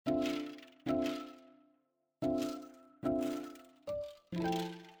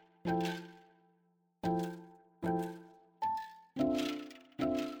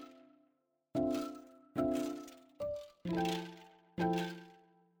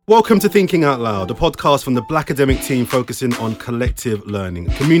Welcome to Thinking Out Loud, a podcast from the Blakademik team focusing on collective learning,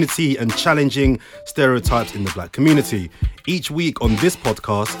 community and challenging stereotypes in the Black community. Each week on this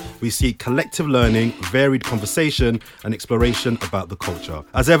podcast, we seek collective learning, varied conversation and exploration about the culture.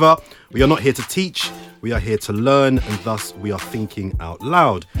 As ever, we are not here to teach, we are here to learn, and thus we are thinking out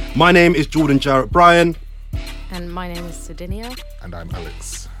loud. My name is Jordan Jarrett-Bryan. And my name is Tsedenia. And I'm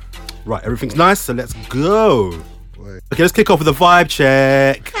Alex. Right, everything's nice, so let's go. Okay, let's kick off with a vibe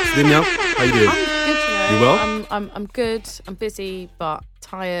check. Tsedenia, how you doing? I'm good, you know. You well? I'm good. I'm busy, but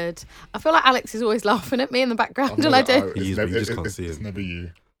tired. I feel like Alex is always laughing at me in the background, and I do. He is, but you just can't see it. It's never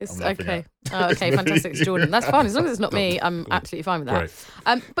you. It's okay. Oh, okay, fantastic. It's Jordan. That's fine. As long as it's not me, I'm absolutely fine with that.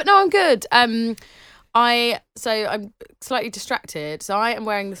 Right. But no, I'm good. I'm slightly distracted. So I am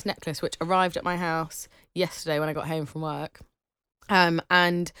wearing this necklace, which arrived at my house yesterday when I got home from work.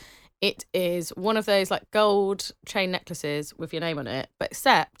 And it is one of those like gold chain necklaces with your name on it, but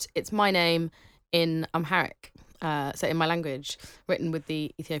except it's my name in Amharic, so in my language, written with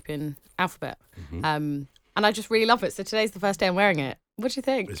the Ethiopian alphabet. Mm-hmm. And I just really love it. So today's the first day I'm wearing it. What do you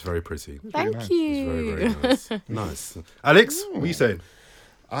think? It's very pretty. Thank nice. you. It's very, very nice. Nice. Alex, what are you saying?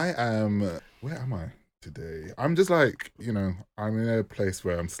 I am... Where am I today? I'm just like, I'm in a place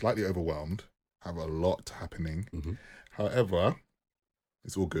where I'm slightly overwhelmed, have a lot happening. Mm-hmm. However,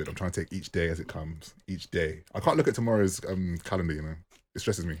 it's all good. I'm trying to take each day as it comes. Each day. I can't look at tomorrow's calendar, It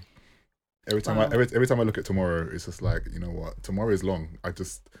stresses me. Every time I look at tomorrow, it's just like, you know what? Tomorrow is long.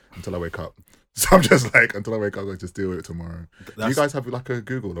 Until I wake up. So I'm just like, until I wake up, I just deal with it tomorrow. Do you guys have like a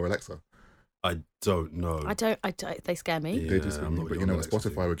Google or Alexa? I don't know. I don't. They scare me. They do scare I'm me. not But really on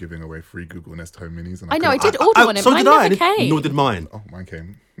Spotify were giving away free Google Nest Home Minis. And I know. I did order one, so but did mine never came. Nor did mine. Oh, mine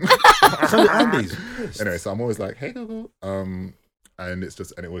came. So did Andy's. Anyway, so I'm always like, hey Google. And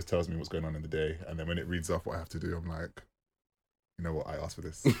it always tells me what's going on in the day. And then when it reads off what I have to do, I'm like, you know what? I asked for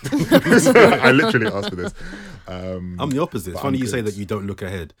this. I literally asked for this. I'm the opposite. It's funny you say that you don't look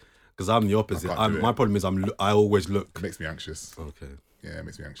ahead, because I'm the opposite. My problem is I always look. It makes me anxious. Okay. Yeah, it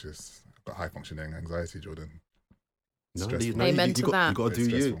makes me anxious. I've got high functioning anxiety, Jordan. No, Amen to that. You got to do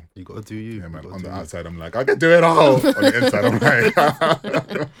you. Stressful. You got to do you. Yeah, man. You On the gotta do outside, I'm like, I can do it all. On the inside, I'm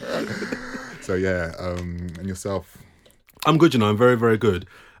like. So yeah. And yourself? I'm good, I'm very, very good.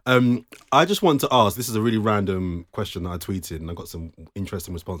 I just want to ask, this is a really random question that I tweeted and I got some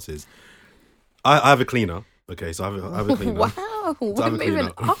interesting responses. I have a cleaner. Okay, so I have a cleaner. Wow, we're moving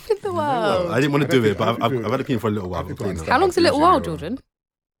up in the world. I didn't want to do it, but I've had a cleaner for a little while. How long's a little while, Jordan?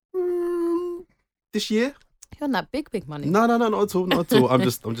 This year? You're on that big money. No, not at all. I'm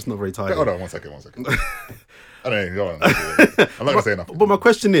just not very tired. Hold on, one second. I don't know, go on. I'm not going to say enough. But my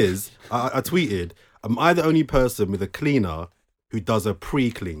question is, I tweeted, am I the only person with a cleaner who does a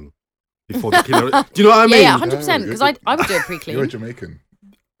pre-clean before the cleaner? Do you know what I mean? Yeah, 100%, because I would do a pre-clean. You're a Jamaican.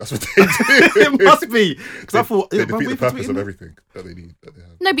 That's what they do. It must be. Because I thought... They defeat the purpose of everything that they need. That they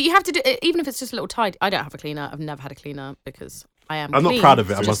have. No, but you have to do it, even if it's just a little tidy. I don't have a cleaner. I've never had a cleaner because I'm not clean, proud of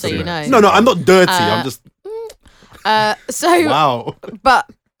it, I just must so say. you know. No, I'm not dirty. I'm just... Wow. But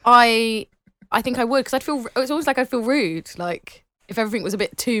I think I would, because it's always like I'd feel rude, like if everything was a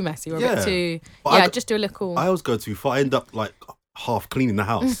bit too messy or a bit too... just do a little... I always go too far. I end up like half cleaning the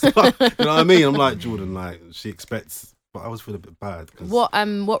house. You know what I mean? I'm like, Jordan, like she expects... But I always feel a bit bad.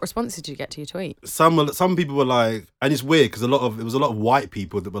 What responses did you get to your tweet? Some people were like, and it's weird because it was a lot of white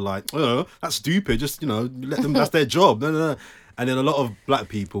people that were like, oh, that's stupid. Just let them. That's their job. No. And then a lot of black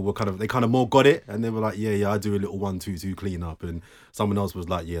people were kind of more got it, and they were like, yeah, I do a little 1, 2, 2 clean up, and someone else was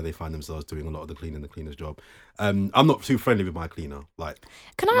like, yeah, they find themselves doing a lot of the cleaner's job. I'm not too friendly with my cleaner. Like,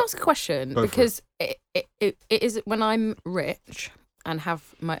 can I ask a question? Because it is when I'm rich and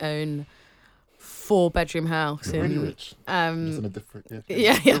have my own 4-bedroom house. You're really rich.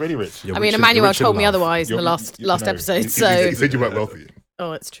 Yeah. You're really rich. I mean, Emmanuel told me otherwise in the last episode. He said you weren't wealthy.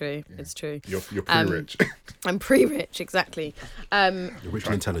 Oh, it's true. Yeah. It's true. You're pre-rich. I'm pre-rich, exactly. You're rich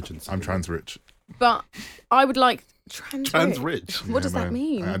in intelligence. I'm trans-rich. But I would like trans-rich. What does that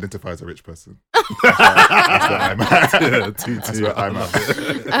mean? I identify as a rich person. That's where I'm at. That's where I'm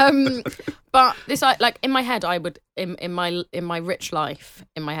at. But this, like in my head, I would in my rich life,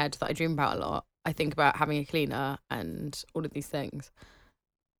 in my head that I dream about a lot, I think about having a cleaner and all of these things.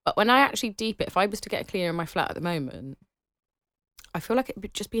 But when I actually deep it, if I was to get a cleaner in my flat at the moment, I feel like it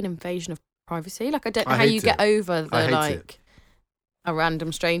would just be an invasion of privacy. Like, I don't know how you get over a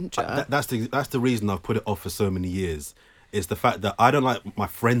random stranger. That's the reason I've put it off for so many years. Is the fact that I don't like my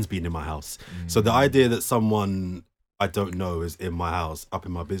friends being in my house. So the idea that someone I don't know is in my house, up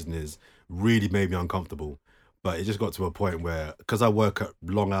in my business, really made me uncomfortable. But it just got to a point where, because I work at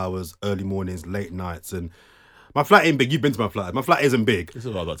long hours, early mornings, late nights, and my flat ain't big. You've been to my flat. My flat isn't big. This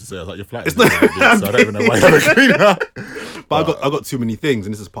is what I was about to say. I was like, your flat is not big, so I don't even know why you have a cleaner. But I got too many things,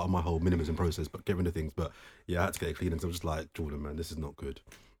 and this is part of my whole minimalism process, but get rid of things. But yeah, I had to get it cleaned, and so I was just like, Jordan, man, this is not good.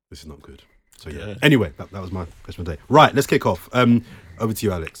 This is not good. So yeah. Anyway, that was my question of the day. Right, let's kick off. Over to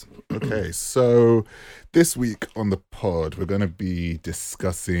you, Alex. Okay, so this week on the pod, we're going to be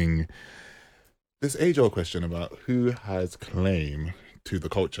discussing this age-old question about who has claim to the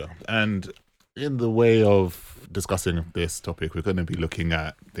culture. And in the way of discussing this topic, we're going to be looking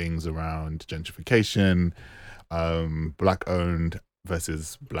at things around gentrification, black-owned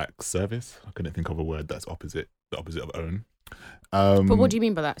versus black service. I couldn't think of a word that's the opposite of own. But what do you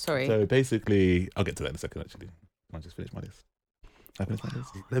mean by that? Sorry. So basically, I'll get to that in a second, actually. I just finished my list. I finished my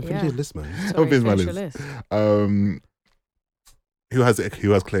list. Let me finish your list, man. Sorry, finish my finish list. your list. Who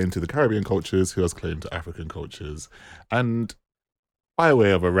has claim to the Caribbean cultures, who has claim to African cultures, and by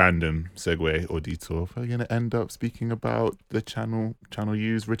way of a random segue or detour, we're going to end up speaking about the Channel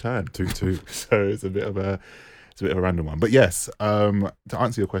U's return. Toot. So it's a bit of a random one. But yes, to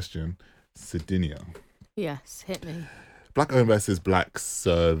answer your question, Tsedenia. Yes, hit me. Black owned versus black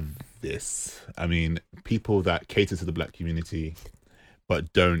service. I mean, people that cater to the black community,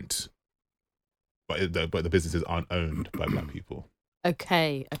 but the businesses aren't owned by black people.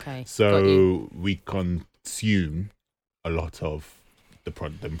 Okay. So we consume a lot of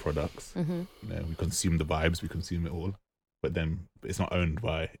them products. Mm-hmm. You know, we consume the vibes, we consume it all, but then it's not owned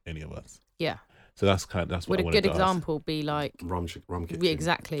by any of us. Yeah. So that's what Would I a wanted good to example be like Rum Kitchen. Yeah,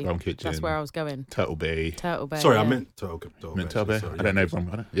 exactly. Rum Kitchen. That's where I was going. Turtle Bay. Sorry, yeah. I meant Turtle Bay. Sorry, I don't know.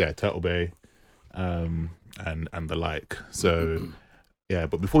 Turtle Bay, and the like. So yeah,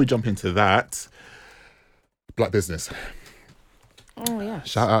 but before we jump into that, black business. Oh yeah.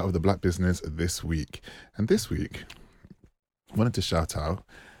 Shout out of the black business this week. And this week, I wanted to shout out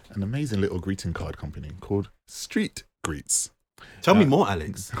an amazing little greeting card company called Street Greets. Tell me more,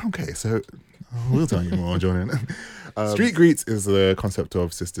 Alex. Okay, so we'll tell you more, Jordan. Street Greets is the concept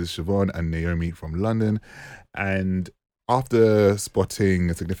of sisters Siobhan and Naomi from London. And after spotting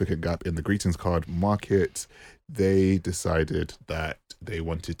a significant gap in the greetings card market, they decided that they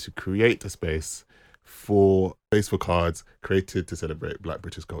wanted to create a space for cards created to celebrate Black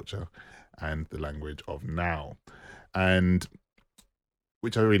British culture and the language of now. And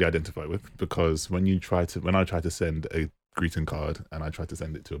which I really identify with, because when I try to send a greeting card and I try to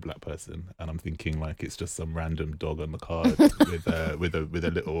send it to a black person and I'm thinking like it's just some random dog on the card with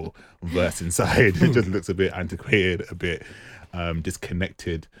a little verse inside, it just looks a bit antiquated, a bit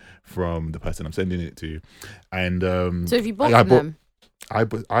disconnected from the person I'm sending it to. And so have you bought from them? I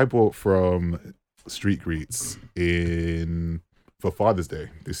bought from Street Greets for Father's Day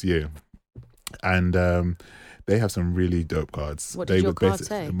this year, and they have some really dope cards. What did your card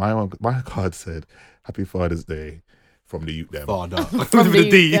say? My card said "Happy Father's Day" from the youth. Father. From with a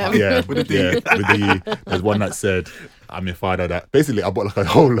D. Yeah, with a D. With the there's one that said, "I'm your father." That basically, I bought like a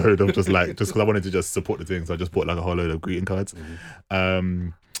whole load of just because I wanted to just support the thing, so I just bought like a whole load of greeting cards. Mm-hmm.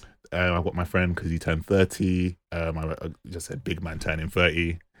 I got my friend because he turned 30. I just said big man turning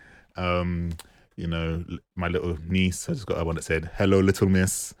 30. You know, my little niece, I just got one that said "Hello, little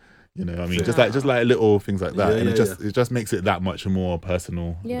miss." You know, I mean, just like little things like that, and it just makes it that much more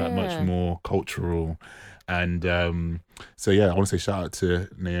personal, that much more cultural. And so yeah, I want to say shout out to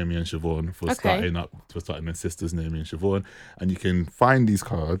Naomi and Siobhan for starting their sisters, Naomi and Siobhan. And you can find these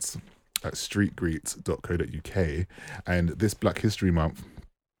cards at streetgreets.co.uk. And this Black History Month,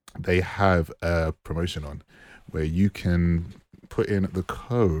 they have a promotion on where you can put in the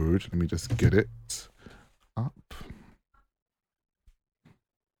code. Let me just get it up.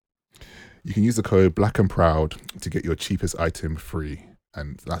 You can use the code Black and Proud to get your cheapest item free.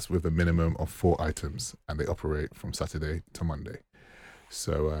 And that's with a minimum of 4 items, and they operate from Saturday to Monday.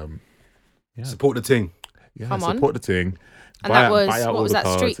 So, Support the ting. Yeah, Come on. support the ting. And that was, what was that,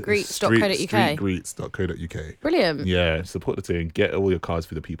 streetgreets.co.uk? Streetgreets.co.uk. Brilliant. Yeah, support the ting. Get all your cards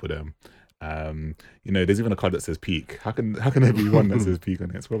for the people then. You know, there's even a card that says peak. How can there be one that says peak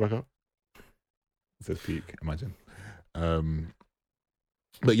on it? Scroll back up. It says peak, imagine.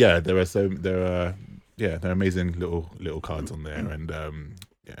 But yeah, there are amazing little cards on there, and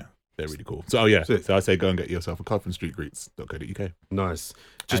they're really cool. So so I say go and get yourself a card from streetgreets.co.uk. Nice.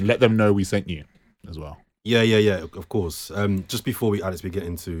 And let them know we sent you as well. Yeah, of course. Just before we get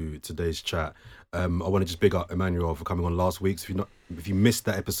into today's chat, I want to just big up Emmanuel for coming on last week. So if you missed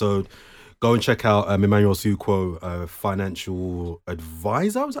that episode, Go and check out Emmanuel Suquo, financial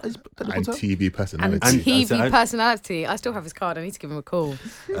advisor. Was that his And TV personality. And TV personality. I still have his card. I need to give him a call.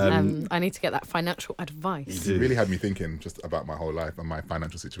 I need to get that financial advice. It really had me thinking just about my whole life and my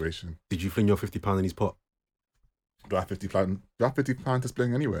financial situation. Did you fling your £50 in his pot? Do I have £50 to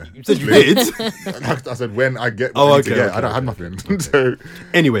spling anywhere? You said you did. I said when I get. Okay. I don't have nothing. So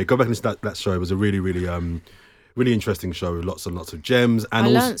anyway, go back and listen to that show. It was a really, really, really interesting show. Lots and lots of gems. And I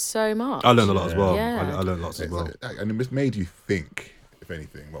learned so much. I learned a lot as well. Yeah. I learned lots as well. And it just made you think. If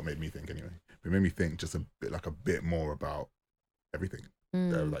anything, what made me think anyway? It made me think just a bit more about everything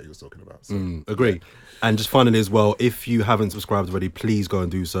that you were talking about. So. Agree. And just finally as well, if you haven't subscribed already, please go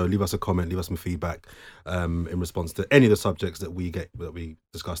and do so. Leave us a comment, leave us some feedback in response to any of the subjects that we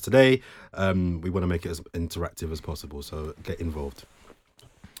discussed today. We want to make it as interactive as possible, so get involved.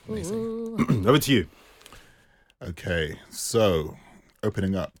 Amazing. Over to you. Okay, so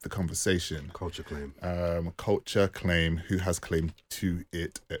opening up the conversation. Culture claim. Who has claim to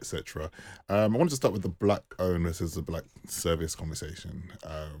it, etc. I wanted to start with the black owned versus the black service conversation.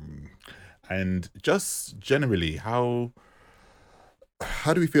 And just generally, how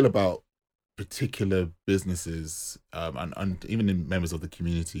do we feel about particular businesses and even in members of the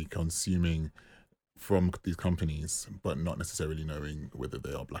community consuming from these companies, but not necessarily knowing whether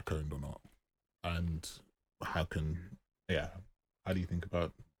they are black owned or not? And how do you feel about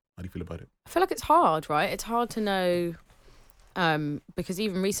it? I feel like it's hard, right? It's hard to know because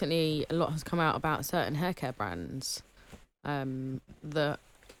even recently a lot has come out about certain hair care brands that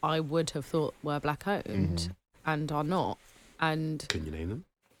I would have thought were black owned and are not. And can you name them?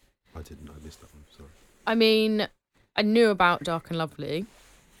 I missed that one, sorry. I mean, I knew about Dark and Lovely,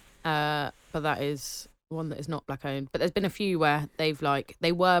 but that is one that is not black owned. But there's been a few where they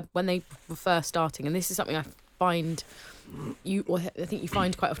were when they were first starting, and this is something I think you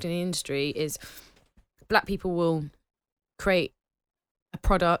find quite often in the industry is black people will create a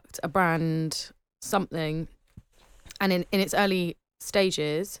product, a brand, something, and in its early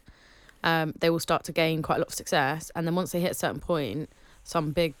stages, they will start to gain quite a lot of success, and then once they hit a certain point,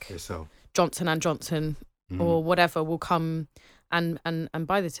 some big Johnson & Johnson or whatever will come and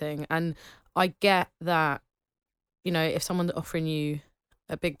buy the thing. And I get that, you know, if someone's offering you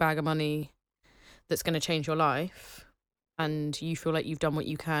a big bag of money that's going to change your life and you feel like you've done what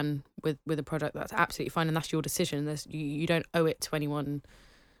you can with a product, that's absolutely fine, and that's your decision. You don't owe it to anyone.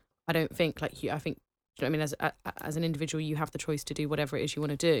 I don't think I think, you know what I mean, as an individual, you have the choice to do whatever it is you want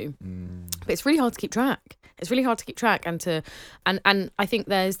to do. But it's really hard to keep track. And I think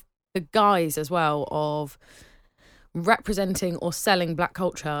there's the guise as well of representing or selling black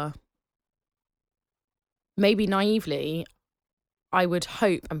culture. Maybe naively, I would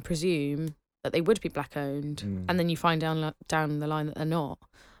hope and presume that they would be black owned, and then you find down the line that they're not.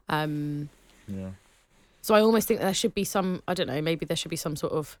 So I almost think that there should be some, I don't know, maybe there should be some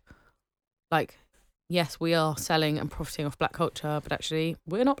sort of like, yes, we are selling and profiting off black culture, but actually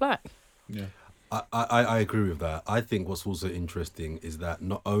we're not black. Yeah. I agree with that. I think what's also interesting is that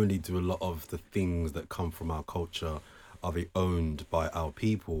not only do a lot of the things that come from our culture are they owned by our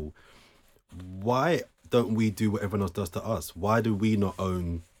people, why don't we do what everyone else does to us? Why do we not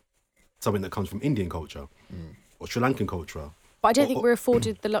own something that comes from Indian culture or Sri Lankan culture? But I don't think we're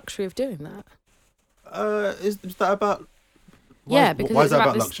afforded the luxury of doing that. Is that about... Because it's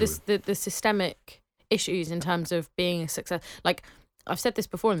about the systemic issues in terms of being a success. Like, I've said this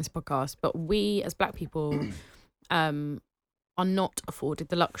before in this podcast, but we as black people are not afforded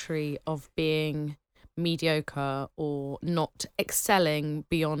the luxury of being mediocre or not excelling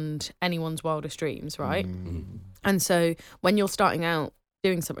beyond anyone's wildest dreams, right? And so when you're starting out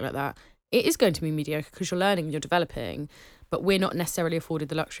doing something like that, it is going to be mediocre because you're learning, you're developing, but we're not necessarily afforded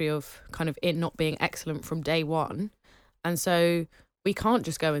the luxury of kind of it not being excellent from day one. And so we can't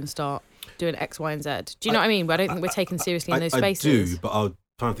just go and start doing X, Y, and Z. Do you know what I mean? But I don't think we're taken seriously in those spaces. I do, but I'll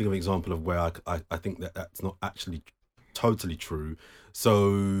try and think of an example of where I think that's not actually totally true.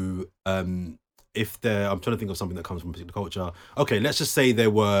 So if I'm trying to think of something that comes from a particular culture. Okay, let's just say there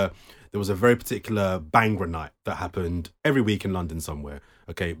was a very particular Bhangra night that happened every week in London somewhere.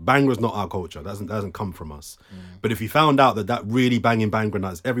 Okay, Bhangra's not our culture. That doesn't come from us. But if you found out that really banging Bhangra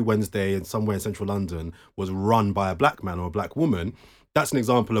nights every Wednesday and somewhere in central London was run by a black man or a black woman, that's an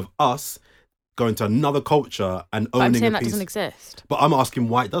example of us going to another culture and But I'm owning saying a that piece. doesn't exist. But I'm asking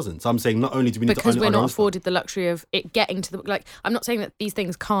why it doesn't. So I'm saying not only do we need Because to own we're our not own stuff. afforded the luxury of it getting to the, like, I'm not saying that these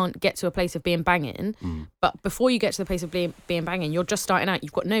things can't get to a place of being banging, but before you get to the place of being banging, you're just starting out.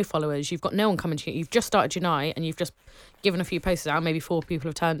 You've got no followers. You've got no one coming to you. You've just started your night and you've just given a few posters out. Maybe 4 people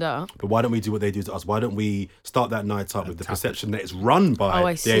have turned up. But why don't we do what they do to us? Why don't we start that night up with the perception that it's run by Oh,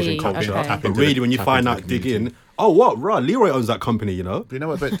 I the Asian see. culture? Okay. Tap But into really, the- when you tap find into out, the dig community. in, oh, what? Right, Leroy owns that company, you know? But you know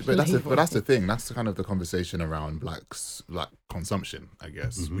what? But that's the thing. That's kind of the conversation around black consumption. I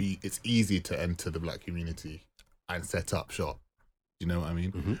guess it's easy to enter the black community and set up shop. You know what I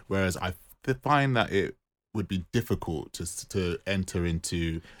mean? Whereas I find that it would be difficult to enter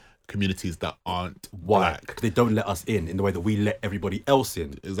into communities that aren't Why? black. 'Cause they don't let us in the way that we let everybody else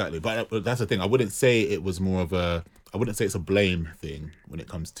in. Exactly, but that's the thing. I wouldn't say it was more of a. I wouldn't say it's a blame thing when it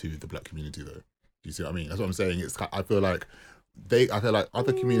comes to the black community, though. Do you see what I mean? That's what I'm saying. I feel like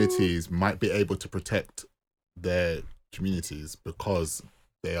other communities might be able to protect their communities because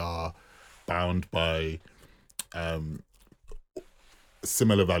they are bound by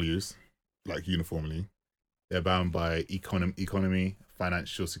similar values, like uniformly. They're bound by economy,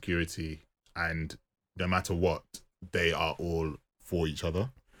 financial security, and no matter what, they are all for each other.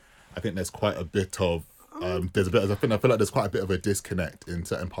 I think there's quite a bit of I feel like there's quite a bit of a disconnect in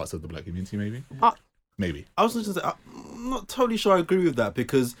certain parts of the black community. Maybe. I was just saying, I'm not totally sure I agree with that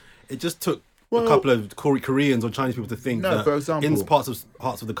because it just took a couple of Koreans or Chinese people to think that for example, in parts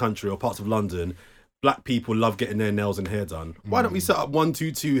of the country or parts of London, black people love getting their nails and hair done. Why don't we set up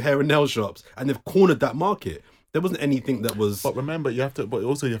 122 hair and nail shops? And they've cornered that market. There wasn't anything that was. But remember, you have to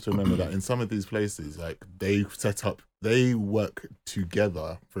remember that in some of these places, like they work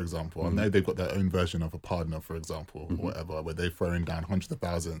together. For example, I know they've got their own version of a partner, for example, or whatever, where they're throwing down hundreds of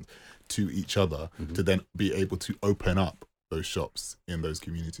thousands to each other to then be able to open up those shops in those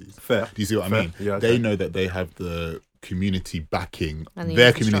communities. Fair. Do you see what I mean? Yeah, they know that they have the community backing, And the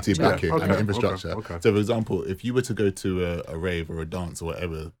their community infrastructure. backing, and the Okay, infrastructure. okay. So, for example, if you were to go to a rave or a dance or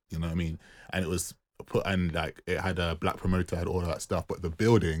whatever, you know what I mean, and it was put and like it had a black promoter, had all of that stuff, but the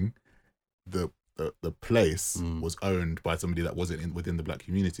building, the place was owned by somebody that wasn't within the black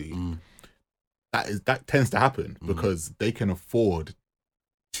community. That tends to happen because they can afford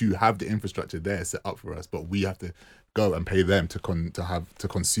to have the infrastructure there set up for us, but we have to go and pay them to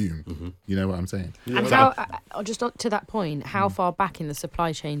consume. You know what I'm saying? And how, just to that point, how far back in the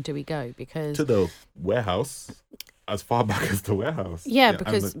supply chain do we go? Because To the warehouse, as far back as the warehouse. yeah,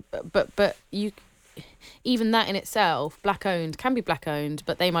 because but you, even that in itself, black owned can be black owned,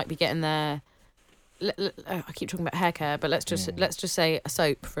 but they might be getting their. I keep talking about hair care, but let's just say a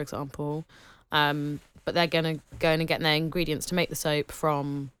soap, for example. But they're going and getting their ingredients to make the soap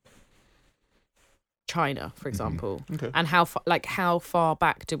from China, for example. Okay. And how far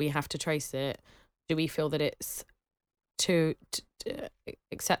back do we have to trace it? Do we feel that it's too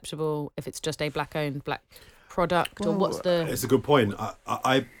acceptable if it's just a black product, or what's the? It's a good point.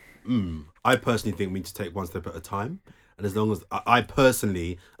 I personally think we need to take one step at a time, and as long as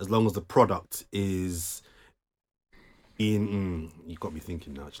as long as the product is in, you've got me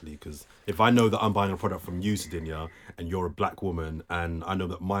thinking now, actually, because if I know that I'm buying a product from you, Tsedenia, and you're a black woman, and I know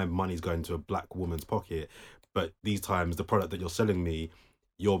that my money's going to a black woman's pocket, but these times the product that you're selling me,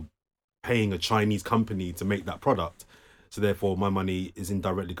 you're paying a Chinese company to make that product, so therefore my money is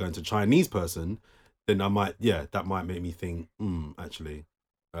indirectly going to a Chinese person, then that might make me think, actually,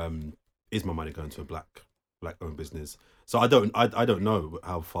 is my money going to a black owned business? So I don't know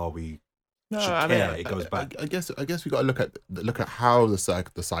how far we should care. It goes back. I guess we got to look at how the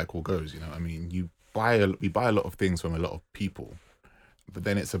cycle goes. You know, I mean, we buy a lot of things from a lot of people, but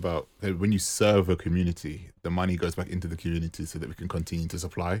then it's about when you serve a community, the money goes back into the community so that we can continue to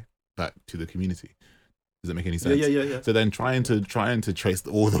supply that to the community. Does that make any sense? Yeah. So then trying to trace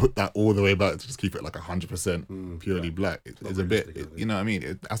all the way back to just keep it like 100% purely black is a bit, you know what I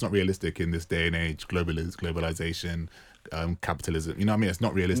mean? That's not realistic in this day and age. Globalization, capitalism. You know what I mean? It's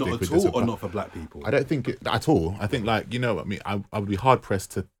not realistic. Not at all, or not for black people. I don't think it at all. I think, like, you know what I mean? I would be hard pressed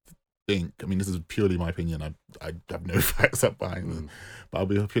to think. I mean, this is purely my opinion. I have no facts up behind this, but I'll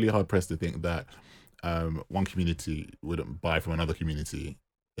be purely hard pressed to think that one community wouldn't buy from another community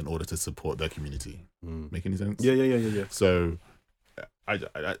in order to support their community. Make any sense? Yeah. So,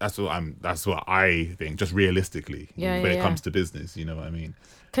 that's what I think. Just realistically, when it comes to business, you know what I mean.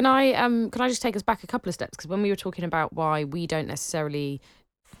 Can I just take us back a couple of steps? Because when we were talking about why we don't necessarily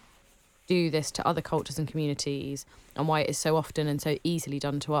do this to other cultures and communities, and why it is so often and so easily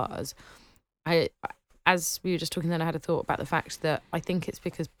done to us, as we were just talking, then I had a thought about the fact that I think it's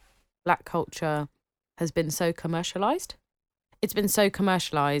because black culture has been so commercialized it's been so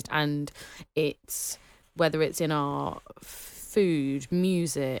commercialized, and it's whether it's in our food,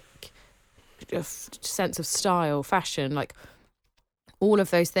 music, sense of style, fashion, like all of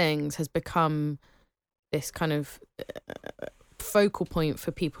those things has become this kind of focal point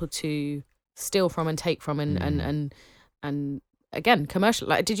for people to steal from and take from, and again, commercial.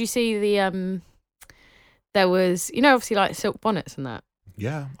 Like, did you see the there was, obviously like silk bonnets and that.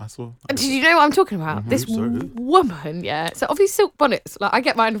 Yeah, I saw. Did you know what I'm talking about? Mm-hmm. This woman, yeah. So obviously silk bonnets, like I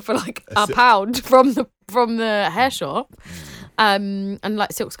get mine for like £1 from the hair shop, and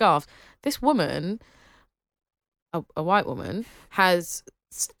like silk scarves. This woman, a white woman, has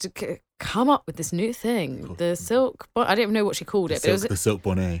come up with this new thing, the silk. I don't even know what she called it. But it was the silk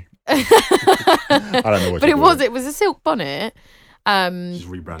bonnet. I don't know what. But it was a silk bonnet.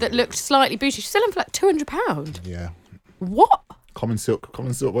 That looked slightly bougie. She's selling for like £200. Yeah. What? Common silk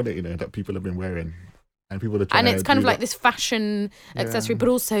bonnet, that people have been wearing, and people are trying. And it's kind of like this fashion accessory, but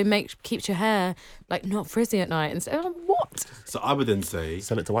also keeps your hair like not frizzy at night. And so, what? So I would then say,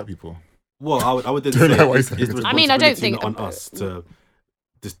 sell it to white people. Well, I would then say, it's the I don't responsibility think on us to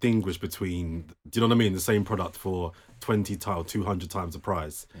distinguish between. Do you know what I mean? The same product for 20 times, 200 times the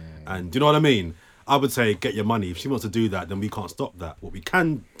price, and do you know what I mean? I would say get your money. If she wants to do that, then we can't stop that. What we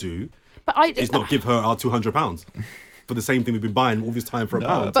can do is not give her our £200 for the same thing we've been buying all this time for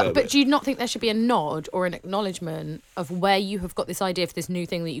 £1. But do you not think there should be a nod or an acknowledgement of where you have got this idea for this new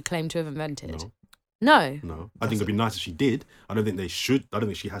thing that you claim to have invented? No. I think it'd be nice if she did. I don't think they should. I don't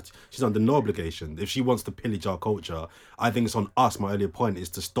think she has. She's under no obligation. If she wants to pillage our culture, I think it's on us. My earlier point is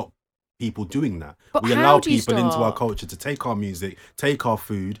to stop people doing that. But we allow people into our culture to take our music, take our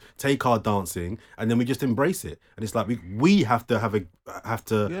food, take our dancing, and then we just embrace it. And it's like we have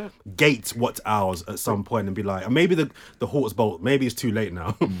to gate what's ours at some point and be like, and maybe the horse bolt, maybe it's too late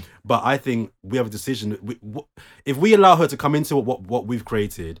now, but I think we have a decision. If we allow her to come into what we've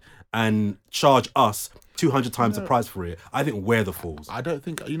created and charge us 200 times the price for it, I think we're the fools. I don't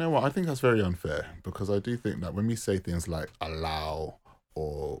think, you know what, I think that's very unfair, because I do think that when we say things like allow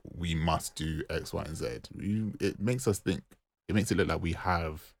or we must do X, Y, and Z, it makes us think, it makes it look like we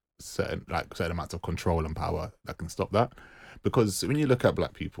have certain amounts of control and power that can stop that. Because when you look at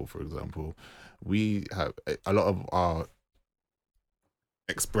black people, for example, we have a lot of our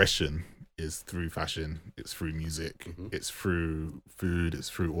expression is through fashion, it's through music, it's through food, it's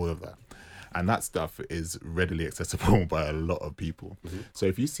through all of that. And that stuff is readily accessible by a lot of people. So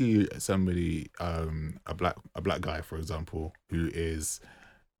if you see somebody, a black guy, for example, who is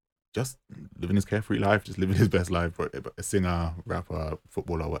just living his carefree life, just living his best life, a singer, rapper,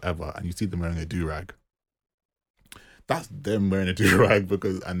 footballer, whatever, and you see them wearing a do-rag, that's them wearing a do-rag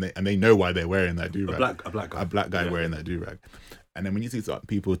and they know why they're wearing that do-rag. A black guy wearing that do-rag. And then when you see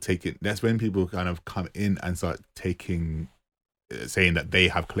people that's when people kind of come in and start saying that they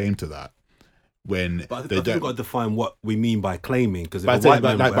have claim to that. But I think we've got to define what we mean by claiming, because if a white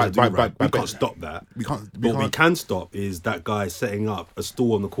man we can't stop that. What we can stop is that guy setting up a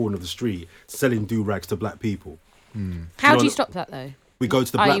store on the corner of the street selling do-rags to black people. How do you stop that though? We go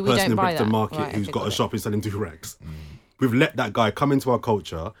to the black person in Brixton Market who's got a shop and selling do-rags. We've let that guy come into our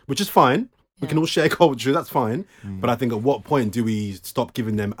culture, which is fine. We can all share culture, that's fine. But I think at what point do we stop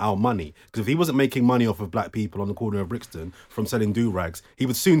giving them our money? Because if he wasn't making money off of black people on the corner of Brixton from selling do-rags, he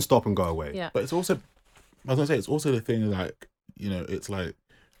would soon stop and go away. Yeah. But it's also, I was going to say, it's also the thing like, it's like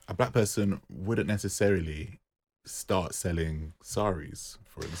a black person wouldn't necessarily start selling saris,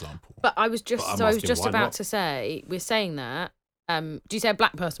 for example. But I was just about to say, we're saying that. Do you say a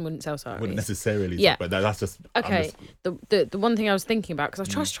black person wouldn't sell saris? Wouldn't necessarily. Yeah. But that's just... Okay. The one thing I was thinking about, because I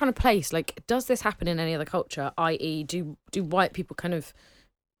was just trying to place, like, does this happen in any other culture? I.e., do white people kind of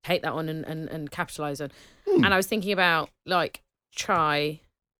take that on and capitalise on? And I was thinking about, like, chai.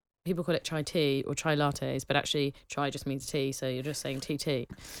 People call it chai tea or chai lattes, but actually chai just means tea, so you're just saying tea.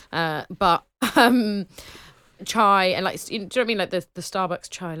 But chai and like, do you know what I mean? Like the Starbucks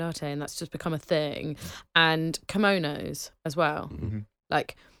chai latte, and that's just become a thing. And kimonos as well.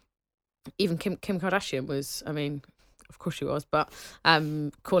 Like even Kim Kardashian was, I mean, of course she was, but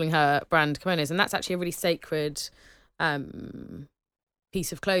calling her brand kimonos, and that's actually a really sacred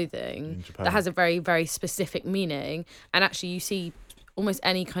piece of clothing that has a very, very specific meaning. And actually you see almost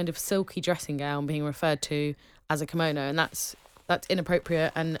any kind of silky dressing gown being referred to as a kimono, and that's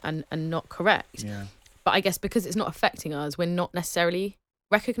inappropriate and not correct. Yeah. But I guess because it's not affecting us, we're not necessarily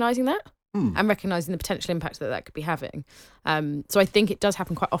recognising that. and recognizing the potential impact that could be having. So I think it does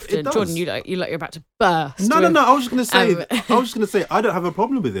happen quite often. Jordan, you look you're about to burst. No. I was just going to say, I don't have a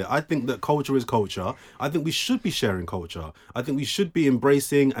problem with it. I think that culture is culture. I think we should be sharing culture. I think we should be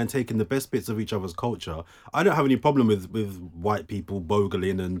embracing and taking the best bits of each other's culture. I don't have any problem with white people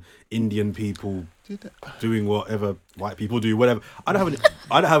bogling and Indian people doing whatever white people do, whatever. I don't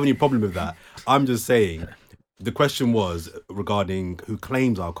have any problem with that. I'm just saying, the question was regarding who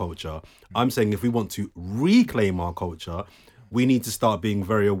claims our culture. I'm saying if we want to reclaim our culture, we need to start being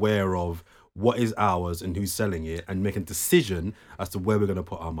very aware of what is ours and who's selling it, and make a decision as to where we're going to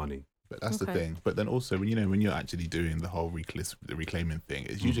put our money. But that's the thing. But then also, when you're actually doing the whole reclaiming thing,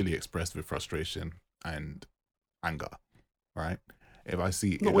 it's usually expressed with frustration and anger, right? If I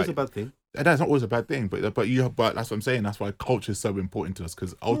see, not always a bad thing. That's not always a bad thing, but that's what I'm saying. That's why culture is so important to us,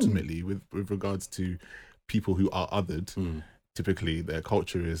 because ultimately, with regards to people who are othered, typically their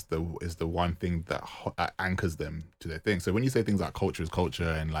culture is the one thing that anchors them to their thing. So when you say things like culture is culture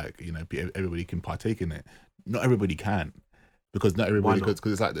and everybody can partake in it, not everybody can, because not everybody, because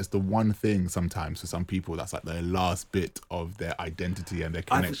it's like there's the one thing sometimes for some people that's like their last bit of their identity and their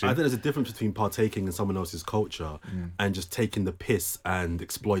connection. I think there's a difference between partaking in someone else's culture and just taking the piss and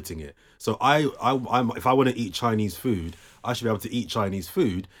exploiting it. So I'm if I want to eat Chinese food, I should be able to eat Chinese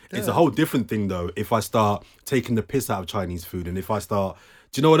food. Yeah. It's a whole different thing though if I start taking the piss out of Chinese food, and if I start,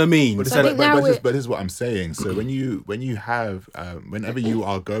 do you know what I mean? But this is what I'm saying. So when you have whenever you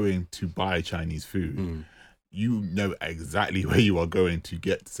are going to buy Chinese food, you know exactly where you are going to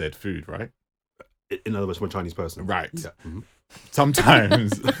get said food, right? In other words, from a Chinese person, right? Yeah.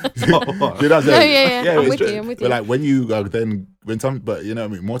 Sometimes, I'm with you. But like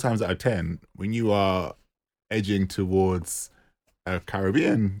more times out of 10, when you are edging towards a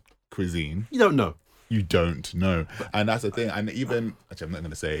Caribbean cuisine, you don't know. And that's the thing. And even actually, I'm not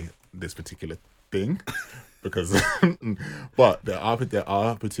going to say this particular thing because, but there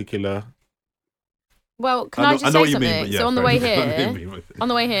are particular. Well, can I just say something? Mean, yeah, so on the way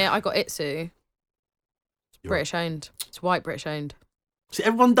here, I got Itsu. British owned. It's white British owned. See,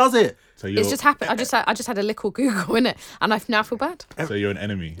 everyone does it. So it's just happened. I just had a little Google in it, and I now feel bad. So you're an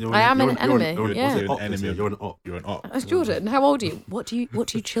enemy. I am an enemy. You're an op. That's Jordan. How old are you? What do you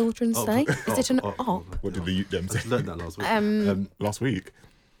children say? Is it an op? What did the youth them say? I learned that last week. Last week.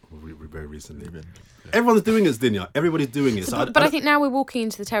 Very recently. Everyone's doing it, Tsedenia. Everybody's doing it. But I think now we're walking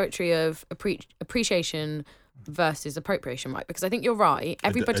into the territory of appreciation versus appropriation, right? Because I think you're right.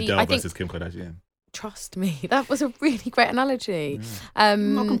 Everybody. Adele versus Kim Kardashian. Trust me, that was a really great analogy. Yeah.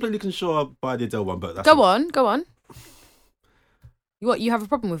 I'm not completely sure by the Adele one, but that's go on. You have a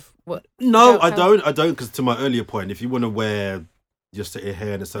problem with what? No, I don't, because to my earlier point, if you want to wear just your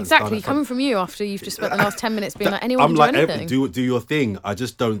hair in a certain exactly style, coming from you after you've just spent the last 10 minutes being like, anyone can do anything. Do your thing. I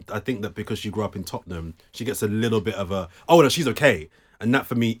just don't. I think that because she grew up in Tottenham, she gets a little bit of a no, she's okay, and that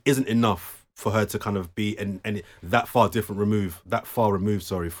for me isn't enough for her to kind of be that far removed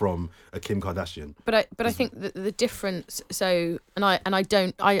from a Kim Kardashian. But I think that the difference. So I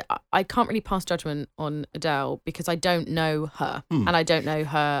can't really pass judgment on Adele because I don't know her and I don't know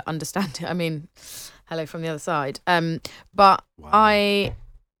her understanding. I mean, hello from the other side. But wow.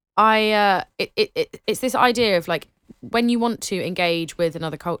 It's this idea of like when you want to engage with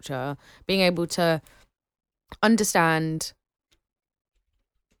another culture, being able to understand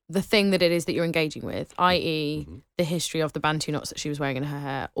the thing that it is that you're engaging with, i.e. the history of the Bantu knots that she was wearing in her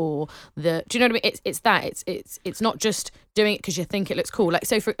hair, or do you know what I mean? It's not just doing it because you think it looks cool. Like,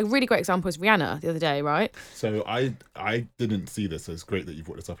 so for a really great example is Rihanna the other day, right? So I didn't see this, so it's great that you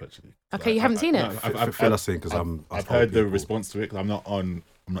brought this up actually. Okay, you haven't seen it? I've heard the response to it because I'm not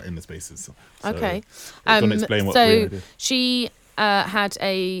in the spaces. So okay. Don't explain what Rihanna did. She had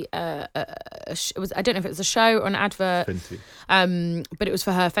I don't know if it was a show or an advert, Fenty. but it was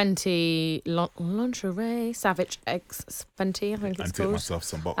for her Fenty lingerie, Savage X Fenty, I think it's called. Myself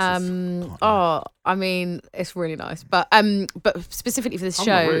some boxes. I mean, it's really nice, but specifically for this I'm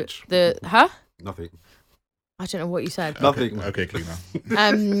show, not rich. Nothing. I don't know what you said. Nothing. Okay, cleaner.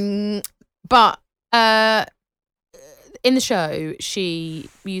 But in the show, she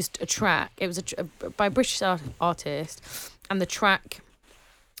used a track. It was by a British artist, and the track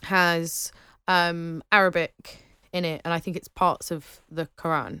has Arabic in it, and I think it's parts of the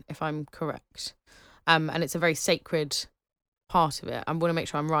Quran, if I'm correct. And it's a very sacred part of it. I want to make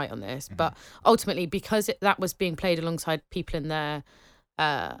sure I'm right on this, but ultimately, because that was being played alongside people in their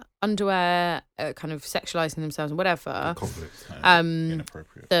underwear, kind of sexualizing themselves and whatever,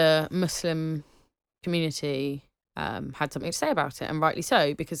 inappropriate. The Muslim community had something to say about it, and rightly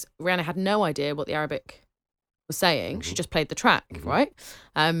so, because Rihanna had no idea what the Arabic was saying. She just played the track, right?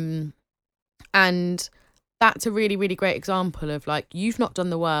 And that's a really, really great example of like, you've not done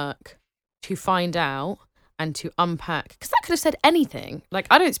the work to find out and to unpack, because that could have said anything. Like,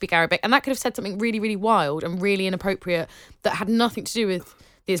 I don't speak Arabic, and that could have said something really, really wild and really inappropriate that had nothing to do with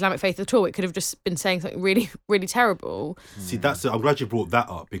the Islamic faith at all. It could have just been saying something really, really terrible. See, I'm glad you brought that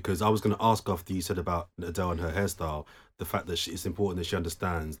up, because I was going to ask after you said about Adele and her hairstyle, the fact that it's important that she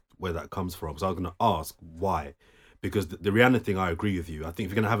understands where that comes from. So I was going to ask why. Because the Rihanna thing, I agree with you. I think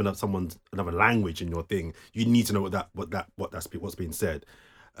if you're going to have another language in your thing, you need to know what's being said,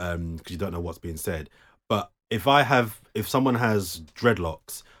 because you don't know what's being said. But if someone has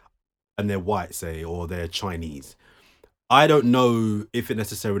dreadlocks and they're white, say, or they're Chinese, I don't know if it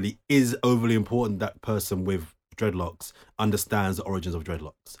necessarily is overly important that person with dreadlocks understands the origins of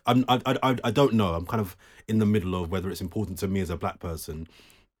dreadlocks. I don't know. I'm kind of in the middle of whether it's important to me as a black person.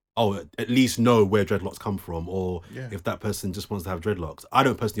 At least know where dreadlocks come from, or if that person just wants to have dreadlocks. I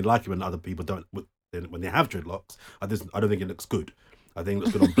don't personally like it when other people don't, when they have dreadlocks. I don't think it looks good. I think it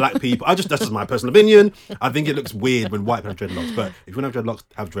looks good on black people. That's just my personal opinion. I think it looks weird when white people have dreadlocks. But if you want to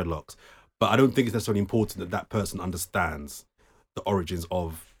have dreadlocks. But I don't think it's necessarily important that person understands the origins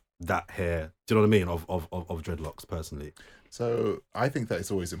of that hair. Do you know what I mean? Of dreadlocks, personally. So I think that it's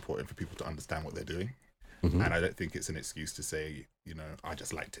always important for people to understand what they're doing. Mm-hmm. And I don't think it's an excuse to say, I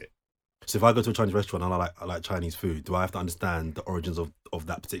just liked it. So if I go to a Chinese restaurant and I like Chinese food, do I have to understand the origins of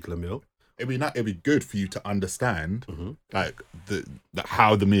that particular meal? It'd be good for you to understand, like the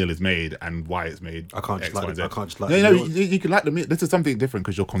how the meal is made and why it's made. I can't just like. No, you can like the meal. This is something different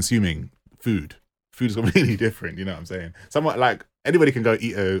because you're consuming food. Food is completely different. You know what I'm saying? Somewhat like anybody can go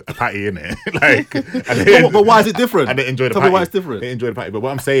eat a patty in it, but why is it different? And they enjoy the patty. Tell me why it's different. They enjoy the patty. But what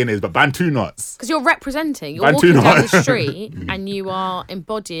I'm saying is, but Bantu nuts. Because you're representing. You're walking down the street and you are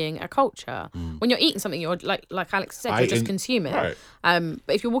embodying a culture. When you're eating something, you're like Alex said, you're just consuming. Right.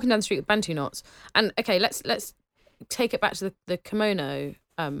 But if you're walking down the street with Bantu nuts, and okay, let's take it back to the kimono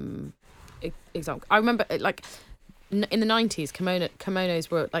example. I remember like in the 90s, kimonos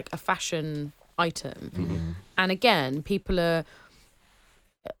were like a fashion item, and again, people are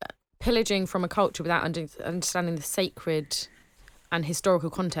pillaging from a culture without understanding the sacred and historical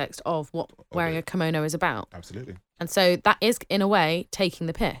context of what wearing a kimono is about. Absolutely. And so that is, in a way, taking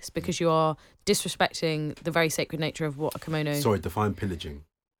the piss, because you are disrespecting the very sacred nature of what a kimono... Sorry, define pillaging.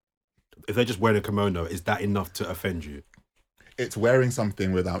 If they're just wearing a kimono, is that enough to offend you? It's wearing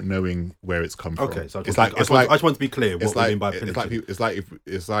something without knowing where it's come from. Okay, so I just want to be clear what we mean by pillaging. It's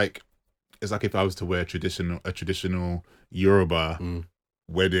like if I was to wear a traditional Yoruba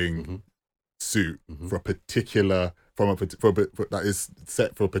wedding suit for a particular that is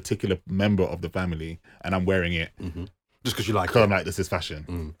set for a particular member of the family, and I'm wearing it just because you like it. I'm like, this is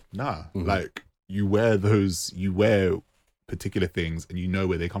fashion. Nah, like you wear particular things and you know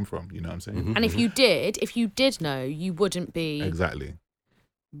where they come from. You know what I'm saying? And if you did know, you wouldn't be exactly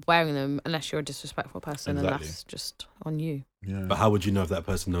wearing them unless you're a disrespectful person, and that's just on you. Yeah. But how would you know if that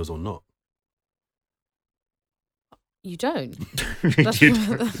person knows or not? You don't.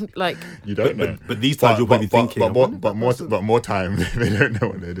 Like you don't know. But these times you'll probably be thinking. But more time they don't know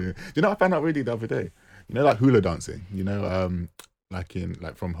what they're doing. Do you know what I found out really the other day? You know, like hula dancing. You know, like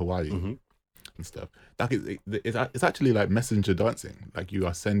from Hawaii and stuff. Like it's actually like messenger dancing. Like you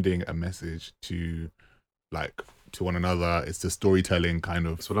are sending a message to one another. It's the storytelling kind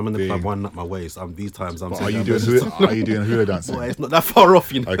of. So when I'm in the club winding up my waist, these times I'm. Are you doing hula dancing? Well, it's not that far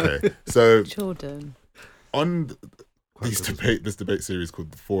off, you know. Okay, so Jordan. On this debate series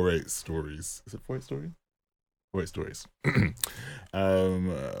called the 4-8 Stories. Is it 4-8 Stories? 4-8 Stories.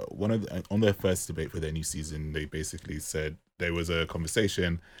 On their first debate for their new season, they basically said there was a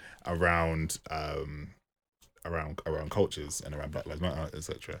conversation around cultures and around Black Lives Matter,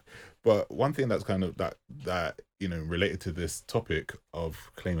 etc. But one thing that's kind of that related to this topic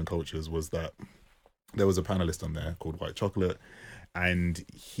of claiming cultures was that there was a panelist on there called White Chocolate, and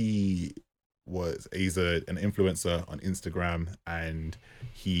he's an influencer on Instagram, and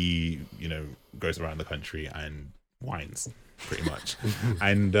he goes around the country and whines pretty much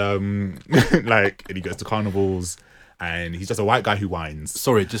and and he goes to carnivals, and he's just a white guy who whines.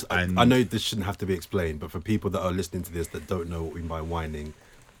 Sorry, I know this shouldn't have to be explained, but for people that are listening to this that don't know what we mean by whining,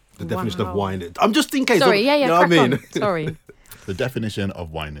 the definition of whining, I'm just in case. Sorry, you know what I mean? Sorry. The definition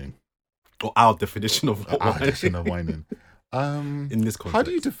of whining, or our definition of whining. In this context, how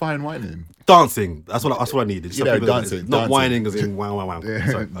do you define whining? Dancing. That's what I needed. Dancing. Not whining as in wow wow wow. Yeah,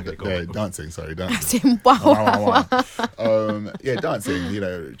 sorry, okay, go on. Dancing. Sorry, dancing. As in wow wow wow. Dancing.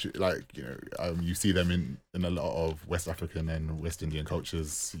 You see them in a lot of West African and West Indian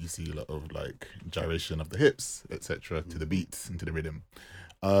cultures. You see a lot of like gyration of the hips, etc., to the beats and to the rhythm.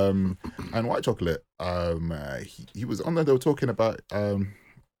 And White Chocolate, he was on there. They were talking about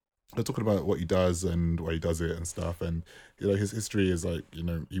what he does and why he does it and stuff. And his history is like,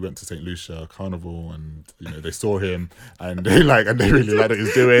 he went to St. Lucia Carnival, and they saw him and they really liked what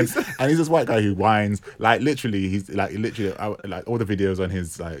he's doing. And he's this white guy who whines. Like literally, like all the videos on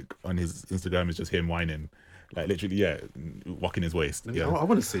his Instagram is just him whining. Like literally, yeah, walking his waist. Yeah, I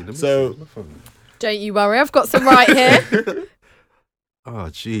want to see them. So don't you worry, I've got some right here. Oh,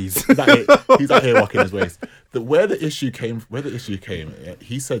 jeez. He's out here walking his waist. Where the issue came,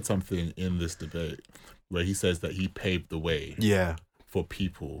 he said something in this debate where he says that he paved the way for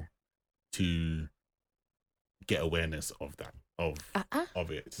people to get awareness of that, of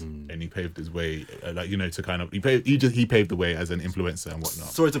it. And he paved his way, to kind of, he paved the way as an influencer and whatnot.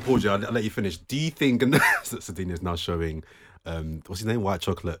 Sorry to pause you, I'll let you finish. Do you think, and Tsedenia is now showing, what's his name? White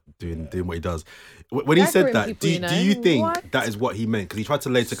Chocolate doing what he does. When he said that, do you think that is what he meant? Because he tried to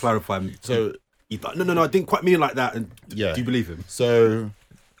later clarify. So he thought, no, I didn't quite mean it like that. And do you believe him? So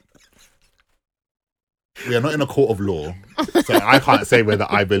we are not in a court of law, so I can't say whether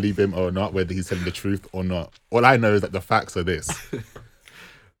I believe him or not, whether he's telling the truth or not. All I know is that the facts are this.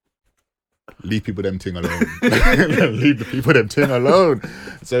 Leave people them ting alone. Leave the people them ting alone.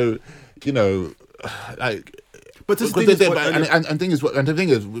 So, like. But the thing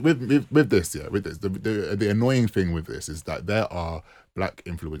is, with this, the annoying thing with this is that there are black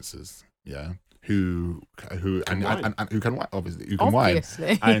influencers, who can whine,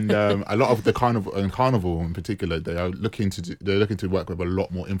 and a lot of the carnival in particular, they're looking to work with a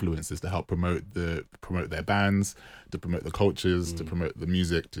lot more influencers to help promote their bands, to promote the cultures, to promote the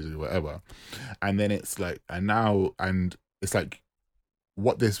music, to do whatever. And then it's like, it's like,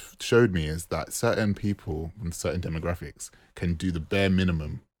 what this showed me is that certain people and certain demographics can do the bare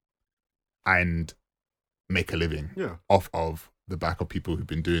minimum and make a living off of the back of people who've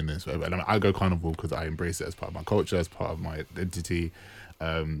been doing this. And I go carnival because I embrace it as part of my culture, as part of my identity.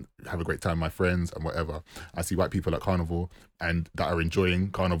 Have a great time with my friends and whatever. I see white people at carnival and that are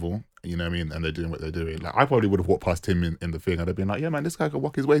enjoying carnival, you know what I mean? And they're doing what they're doing. Like, I probably would have walked past him in the thing. I'd have been like, yeah, man, this guy can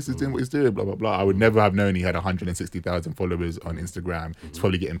walk his waist. He's doing what he's doing, blah, blah, blah. I would never have known he had 160,000 followers on Instagram. He's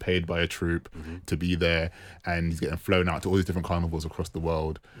probably getting paid by a troupe to be there. And he's getting flown out to all these different carnivals across the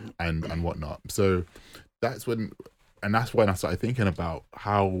world and whatnot. So that's when I started thinking about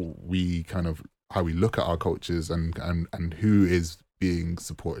how we look at our cultures and who is being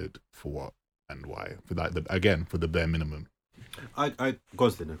supported for what and why, for the bare minimum. I go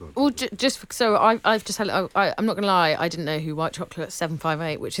on. Well, just so I've just had. I'm not gonna lie, I didn't know who White Chocolate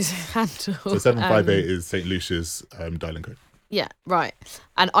 758, which is his handle. So 758 is St. Lucia's dialing code. Yeah, right.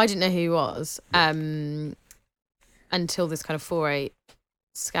 And I didn't know who he was until this kind of 4-8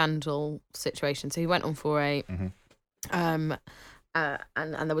 scandal situation. So he went on 4-8, and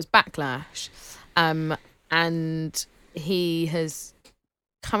there was backlash, and he has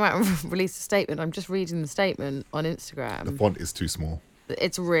come out and released a statement. I'm just reading the statement on Instagram. The font is too small.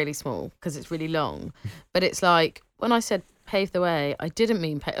 It's really small because it's really long. But it's like, when I said pave the way, I didn't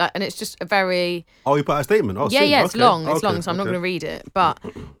mean pave. Like, and it's just a very... Oh, you put out a statement? Oh, yeah, it's long. It's long, so I'm not going to read it. But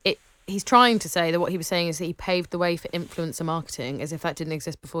he's trying to say that what he was saying is that he paved the way for influencer marketing, as if that didn't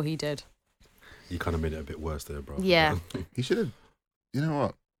exist before he did. You kind of made it a bit worse there, bro. Yeah. He should have... You know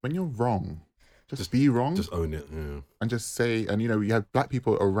what? When you're wrong... Just be wrong. Just own it, yeah. And just say, and you have black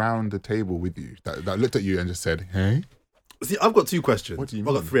people around the table with you that looked at you and just said, hey? See, I've got two questions. What do you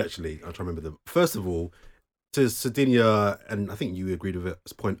mean? I've got three, actually. I'll try to remember them. First of all, to Tsedenia, and I think you agreed with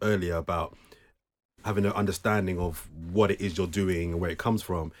this point earlier about having an understanding of what it is you're doing and where it comes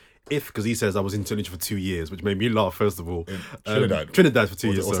from. Because he says I was in St. Lucia for 2 years, which made me laugh, first of all. In Trinidad for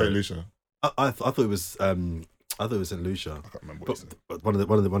 2 years. Or St. Lucia? I thought it was... I thought it was St. Lucia. I can't remember what but one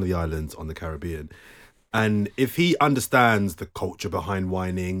of the islands on the Caribbean. And if he understands the culture behind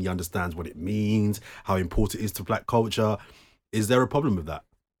whining, he understands what it means, how important it is to black culture, is there a problem with that?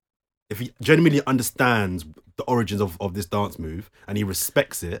 If he genuinely understands the origins of this dance move and he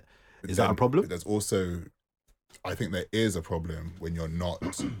respects it, is that a problem? There's also, I think there is a problem when you're not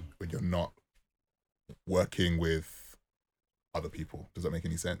working with other people. Does that make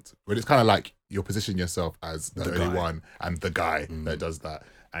any sense? But it's kind of like you're positioning yourself as the only one and the guy that does that,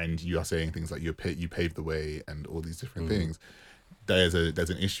 and you are saying things like you paved the way and all these different things. There's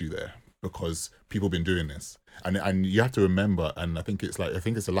an issue there because people have been doing this, and you have to remember. And I think it's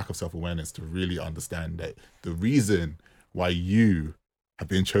a lack of self-awareness to really understand that the reason why you have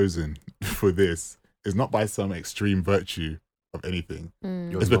been chosen for this is not by some extreme virtue of anything.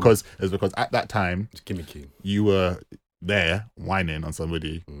 It's because at that time you were there whining on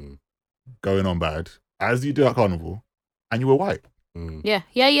somebody, going on bad, as you do at carnival, and you were white. Yeah.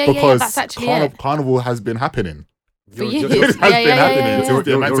 Because That's actually carnival has been happening. For years. It has been happening since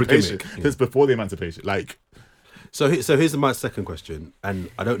the You're a emancipation, gimmick. since before the emancipation. Like, So here's my second question, and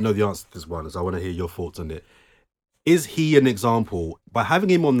I don't know the answer to this one, so I want to hear your thoughts on it. Is he an example, by having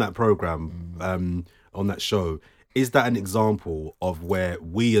him on that program, on that show, is that an example of where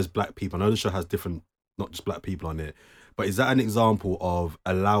we as black people, I know the show has different, not just black people on it, but is that an example of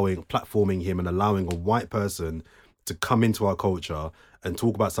platforming him and allowing a white person to come into our culture and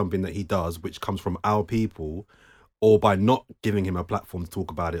talk about something that he does, which comes from our people, or by not giving him a platform to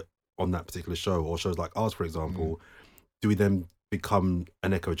talk about it on that particular show, or shows like ours, for example, do we then become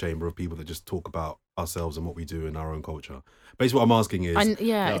an echo chamber of people that just talk about ourselves and what we do in our own culture? Basically, what I'm asking is,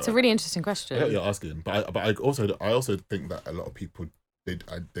 it's a really interesting question. I know what you're asking, but I also think that a lot of people they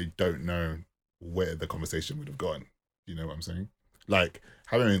don't know where the conversation would have gone. You know what I'm saying? Like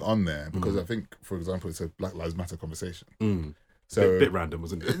having him on there, because I think, for example, it's a Black Lives Matter conversation. So bit random,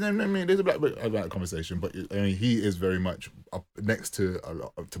 wasn't it? No, I mean, there's a Black conversation, but I mean, he is very much up next to a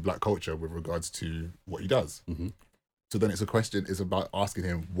lot to black culture with regards to what he does. So then it's about asking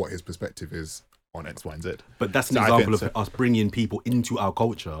him what his perspective is on X, Y, and Z. But that's an example of us bringing people into our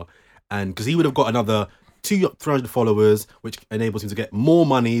culture, and because he would have got another 300 followers, which enables him to get more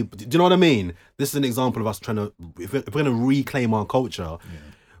money. Do you know what I mean? This is an example of us trying to, if we're going to reclaim our culture,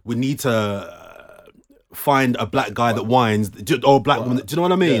 we need to find a black guy that whines, or a black woman. Do you know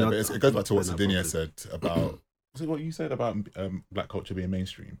what I mean? Yeah, but it goes back to what Tsedenia said about. Was it what you said about black culture being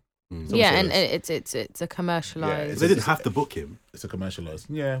mainstream? Yeah, and it's a commercialized. They didn't have to book him. It's a commercialized.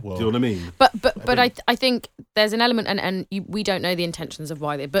 Yeah, well, do you know what I mean? But I think there's an element, and we don't know the intentions of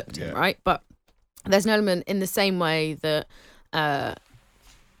why they booked him, right? But there's an element in the same way that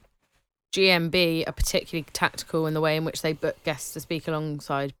GMB are particularly tactical in the way in which they book guests to speak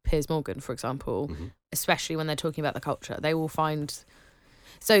alongside Piers Morgan, for example, especially when they're talking about the culture. They will find.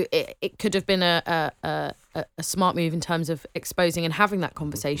 So it could have been a smart move in terms of exposing and having that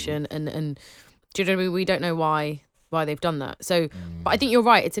conversation, and do you know what I mean? We don't know why they've done that. So, but I think you're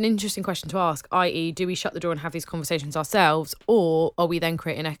right. It's an interesting question to ask. I.e., do we shut the door and have these conversations ourselves, or are we then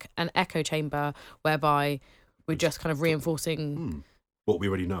creating an echo chamber whereby we're just kind of reinforcing what we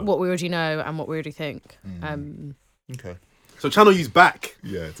already know, and what we already think? Okay. So Channel U's back.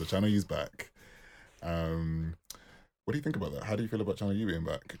 Yeah, so Channel U's back. What do you think about that? How do you feel about Channel U being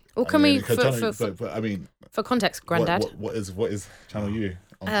back? Well, for context, Grandad, what is Channel U?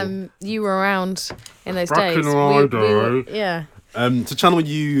 You were around in those Back days. in my day. Yeah. So Channel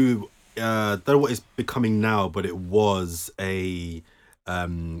U, don't know what it's becoming now, but it was a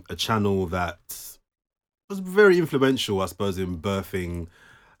channel that was very influential, I suppose, in birthing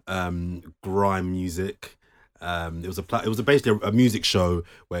grime music. It was basically a music show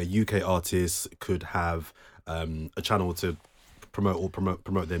where UK artists could have a channel to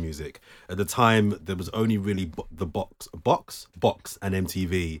promote their music. At the time, there was only really the Box and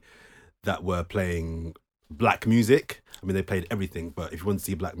MTV that were playing black music. I mean, they played everything, but if you want to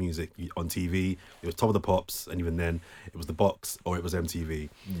see black music on TV, it was Top of the Pops, and even then, it was the Box or it was MTV.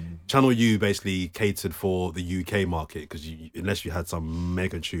 Channel U basically catered for the UK market, because unless you had some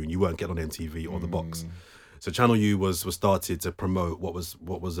mega tune, you weren't getting on MTV or the Box. So Channel U was started to promote what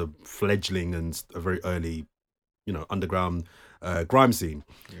was a fledgling and a very early, underground grime scene.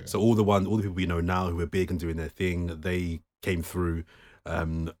 Yeah. So all the people we know now who are big and doing their thing, they came through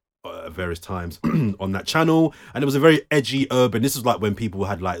various times on that channel, and it was a very edgy urban. This is like when people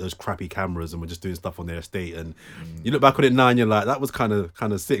had like those crappy cameras and were just doing stuff on their estate, and you look back on it now and you're like, that was kind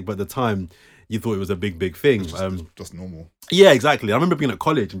of sick, but at the time you thought it was a big thing. Just normal. Yeah, exactly. I remember being at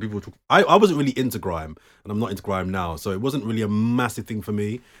college and people would talk. I wasn't really into grime, and I'm not into grime now, so it wasn't really a massive thing for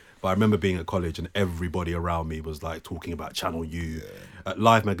me. But I remember being at college and everybody around me was like talking about Channel U. Yeah. At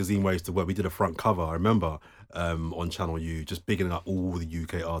Live magazine where I used to work, we did a front cover, I remember, on Channel U, just bigging up all the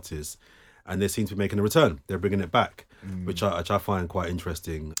UK artists. And they seem to be making a return. They're bringing it back, which I find quite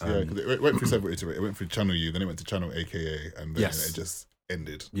interesting. Yeah, because it went through several iterations. It went through Channel U, then it went to Channel AKA, and then it just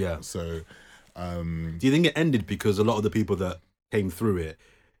ended. Yeah. So, do you think it ended because a lot of the people that came through it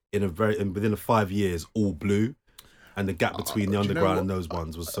within 5 years all blew? And the gap between the underground and those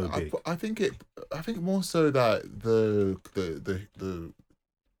ones was so big. I think more so that the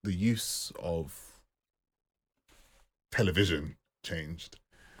use of television changed.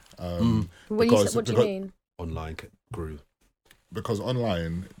 What do you mean? Online grew. Because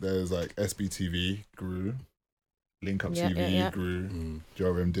online, there's like SBTV grew, Link Up TV grew,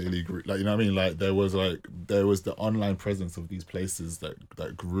 JRM Daily grew. Like, you know what I mean? Like there was the online presence of these places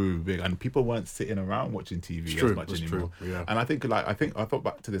that grew big, and people weren't sitting around watching TV as much anymore. True. Yeah. And I thought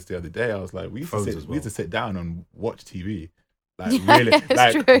back to this the other day. I was like, we used to sit down and watch TV. Like really,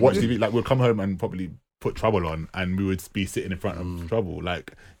 like true. watch TV. Like we'd come home and probably put Trouble on, and we would be sitting in front of Trouble.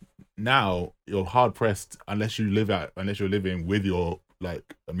 Like now, you're hard pressed unless you're living with your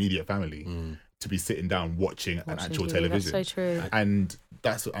like immediate family to be sitting down watching an actual TV, television. That's so true. And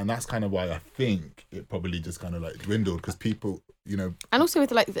that's kind of why I think it probably just kind of like dwindled because people, you know, and also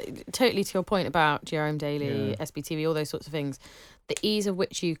with like totally to your point about GRM Daily, SBTV, all those sorts of things, the ease of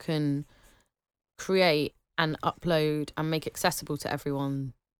which you can create and upload and make accessible to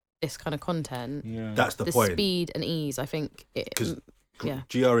everyone this kind of content. Yeah. That's the point. Speed and ease, I think. Because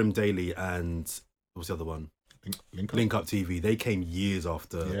GRM Daily and what's the other one? Link Up TV. They came years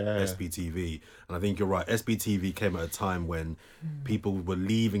after SBTV, and I think you're right. SBTV came at a time when people were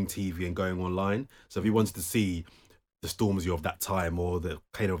leaving TV and going online. So if you wanted to see the Stormzy of that time or the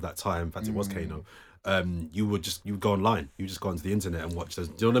Kano of that time, in fact it was Kano, you would go online. You just go onto the internet and watch those.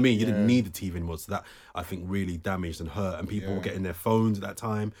 Do you know what I mean? You didn't need the TV anymore. So that I think really damaged and hurt. And people were getting their phones at that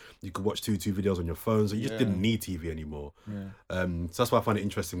time. You could watch two videos on your phone, so you just didn't need TV anymore. So that's why I find it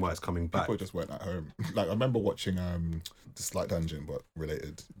interesting why it's coming back. People just weren't at home. Like I remember watching the Slight Tangent, but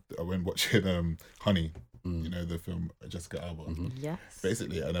related. I went watching Honey. You know the film Jessica Alba. Yes.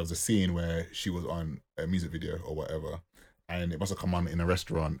 Basically, and there was a scene where she was on a music video or whatever. And it must have come on in a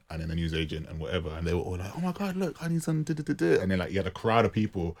restaurant and in a newsagent and whatever. And they were all like, oh my God, look, Honey's on da-da-da-da. And then like you had a crowd of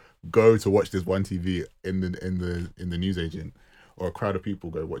people go to watch this one TV in the newsagent, or a crowd of people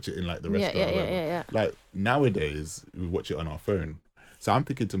go watch it in like the restaurant. Yeah. Like nowadays we watch it on our phone. So I'm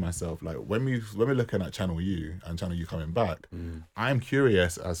thinking to myself, like when we're looking at Channel U and Channel U coming back, I'm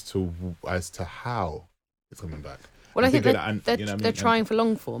curious as to how it's coming back. Well, I think they're trying for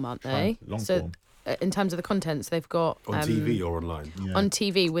long form, aren't they? Long form. In terms of the contents, they've got on TV or online. On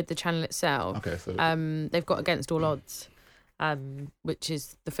TV with the channel itself. Okay, so they've got Against All Odds, which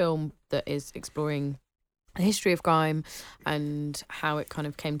is the film that is exploring the history of crime and how it kind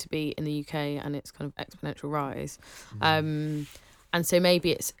of came to be in the UK and its kind of exponential rise. And so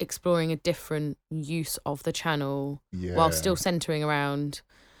maybe it's exploring a different use of the channel while still centering around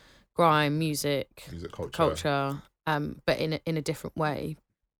grime, music culture, but in a different way.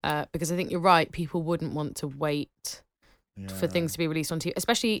 Because I think you're right, people wouldn't want to wait for things to be released on TV,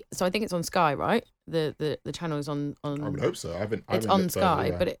 especially. So I think it's on Sky, right? The channel is on. I would hope so. It's on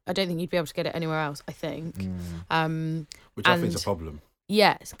Sky, but I don't think you'd be able to get it anywhere else. I think, which I think is a problem.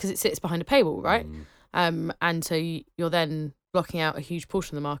 Yes, because it sits behind a paywall, right? And so you're then blocking out a huge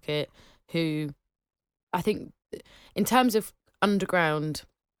portion of the market. Who, I think, in terms of underground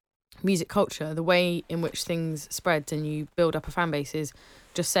music culture, the way in which things spread and you build up a fan base is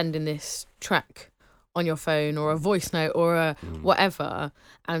just sending this track on your phone or a voice note or a whatever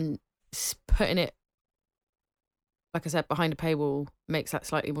and putting it, like I said, behind a paywall makes that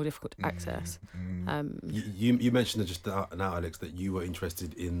slightly more difficult to access. You mentioned just now, Alex, that you were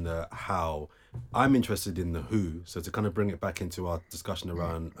interested in the how. I'm interested in the who. So to kind of bring it back into our discussion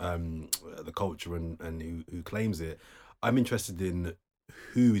around the culture and who claims it, I'm interested in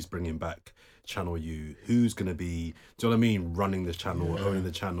who is bringing back Channel U, who's going to be, do you know what I mean, running this channel, owning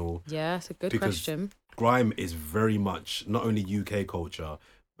the channel. Yeah, it's a good question. Grime is very much not only UK culture,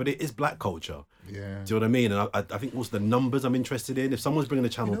 but it is black culture. Yeah. Do you know what I mean? And I think also the numbers I'm interested in. If someone's bringing the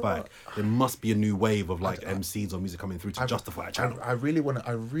channel back, there must be a new wave of like MCs or music coming through to justify a channel. I really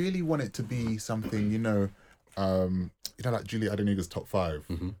want it to be something, like Julie Adenuga's top 5.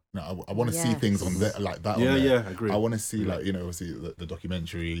 I want to see things on there like that. Yeah, I agree. I want to see obviously the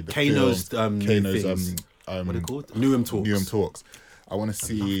documentary, the Kano's Kano's what are they called? Newham Talks. I want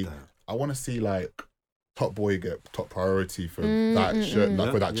to see like Top Boy get top priority for that shirt,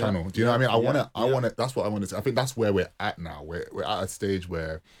 for that channel. Do you know what I mean? I want to. That's what I want to see. I think that's where we're at now. We're at a stage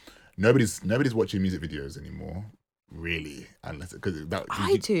where nobody's watching music videos anymore. Really, unless because that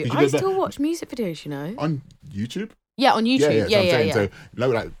I do. I still watch music videos. On YouTube. Yeah, on YouTube. Yeah. So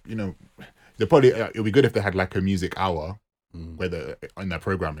they probably it'll be good if they had like a music hour, whether on their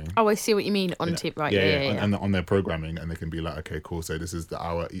programming. Oh, I see what you mean on TV. Right. Yeah. And on their programming, and they can be like, okay, cool. So this is the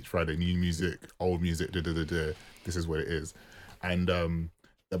hour each Friday. New music, old music. This is what it is, and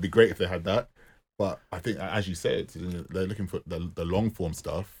that'd be great if they had that. But I think, as you said, they're looking for the long form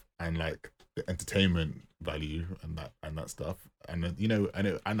stuff and like the entertainment value and that stuff, and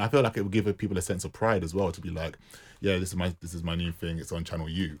and I feel like it would give people a sense of pride as well to be like, yeah, this is my new thing. It's on Channel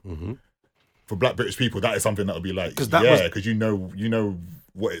U. For Black British people, that is something that would be like, because you know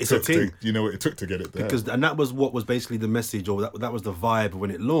what it took to get it there. And that was what was basically the message, or that was the vibe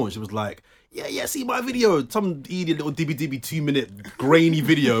when it launched. It was like, yeah, see my video, some idiot little dibby 2-minute grainy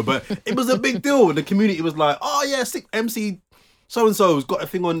video, but it was a big deal. The community was like, oh yeah, sick MC so and so's got a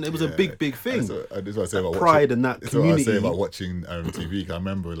thing on. It was a big thing. And this is what I say about pride and that this community. Is what I say about watching TV. I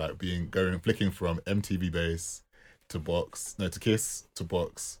remember like flicking from MTV Base to Kiss to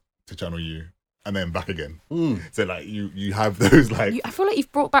Box to Channel U. And then back again. So like you have those like. I feel like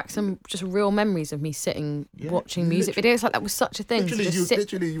you've brought back some just real memories of me sitting watching music videos. Like that was such a thing.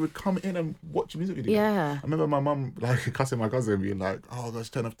 Literally, you would come in and watch music videos. Yeah. I remember my mum like cussing my cousin, being like, "Oh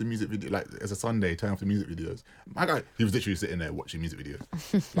gosh, turn off the music video." Like it's a Sunday, turn off the music videos. My guy, he was literally sitting there watching music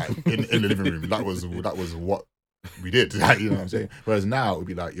videos, like in the living room. That was what we did. Like, you know what I'm saying? Whereas now it would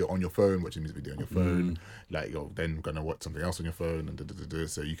be like you're on your phone watching a music video on your phone. Like you're then gonna watch something else on your phone and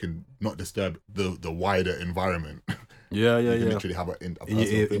so you can not disturb the wider environment. Yeah. Literally have in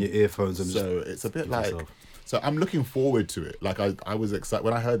your earphones and so it's a bit like. So I'm looking forward to it. Like I was excited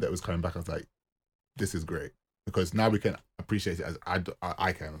when I heard that it was coming back. I was like, this is great because now we can appreciate it as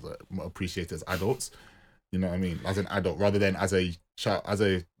I can appreciate it as adults. You know what I mean? As an adult rather than as a child, as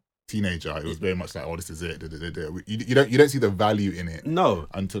a teenager, it was very much like, oh, this is it. You don't see the value in it. No,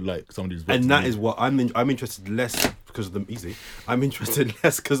 until like somebody who's and that is what I'm interested less because of the music. I'm interested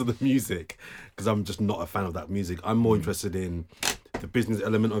less because of the music because I'm just not a fan of that music. I'm more interested in the business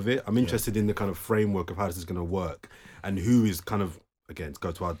element of it. I'm interested in the kind of framework of how this is going to work and who is kind of, again, to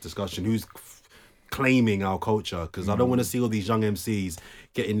go to our discussion, who's claiming our culture because I don't want to see all these young MCs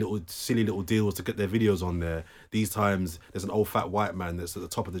getting silly little deals to get their videos on there. These times there's an old fat white man that's at the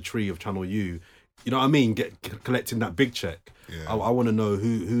top of the tree of Channel U, you know what I mean, collecting that big check. I want to know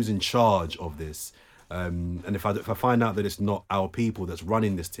who's in charge of this, and if I find out that it's not our people that's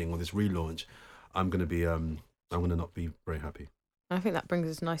running this thing or this relaunch, I'm gonna not be very happy. I think that brings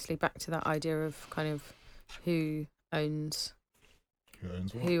us nicely back to that idea of kind of who owns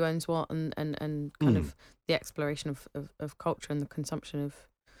what and kind of the exploration of culture and the consumption of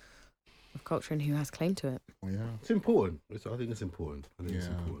culture and who has claim to it. Yeah, it's important. I think it's important. It's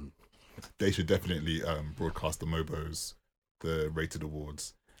important. They should definitely broadcast the Mobos, the Rated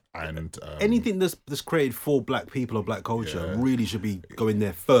Awards, and anything that's created for black people or black culture really should be going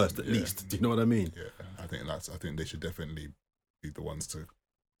there first at least. Do you know what I mean? Yeah, I think they should definitely be the ones to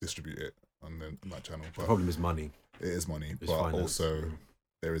distribute it on that channel. But the problem is money. It is money, it's but finance. Also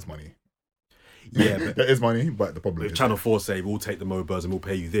there is money. Yeah, but there is money, but the problem is Channel 4 say we'll take the Mobos and we'll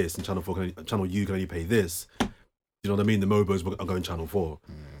pay you this, and Channel U can only pay this. You know what I mean? The Mobos are going Channel 4,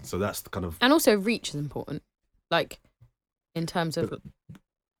 so that's the kind of. And also reach is important, like in terms of.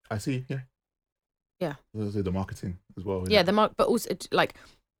 I see. Yeah. The marketing as well. Yeah, but also like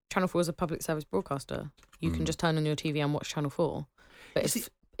Channel 4 is a public service broadcaster. You can just turn on your TV and watch Channel 4, but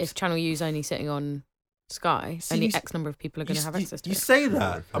if Channel U is only sitting on Sky, only X number of people are going to have access to it. You say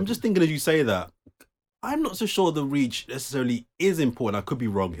that. I'm just thinking as you say that. I'm not so sure the reach necessarily is important. I could be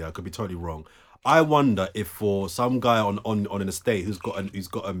wrong here. I could be totally wrong. I wonder if for some guy on an estate who's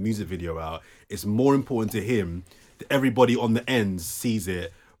got a music video out, it's more important to him that everybody on the ends sees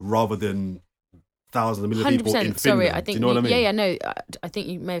it rather than thousands of millions of people in Finland. Sorry, I think do you know what I mean? Yeah, no. I think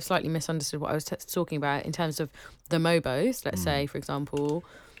you may have slightly misunderstood what I was talking about in terms of the Mobos. Let's say, for example,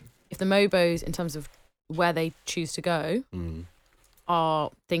 if the Mobos, in terms of where they choose to go,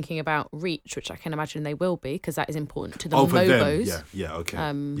 are thinking about reach, which I can imagine they will be, because that is important to the Mobos. Them. Yeah, okay.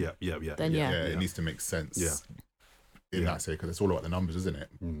 Then it needs to make sense. In that say, because it's all about the numbers, isn't it?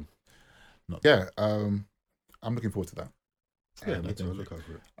 I'm looking forward to that. Yeah, look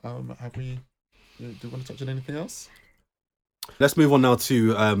over it. Have we? Do you want to touch on anything else? Let's move on now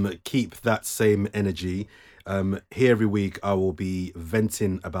to keep that same energy. Here every week I will be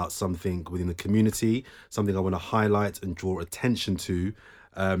venting about something within the community, something I want to highlight and draw attention to,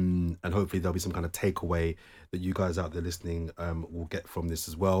 and hopefully there'll be some kind of takeaway that you guys out there listening will get from this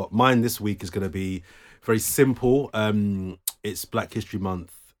as well. Mine this week is going to be very simple. It's Black History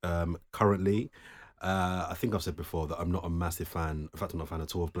Month currently. I think I've said before that I'm not a massive fan, in fact I'm not a fan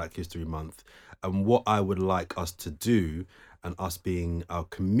at all of Black History Month, and what I would like us to do, and us being our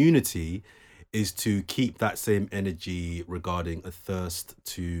community, is to keep that same energy regarding a thirst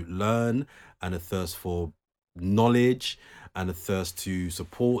to learn and a thirst for knowledge and a thirst to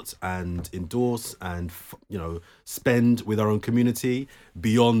support and endorse and spend with our own community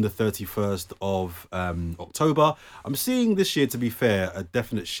beyond the 31st of October. I'm seeing this year, to be fair, a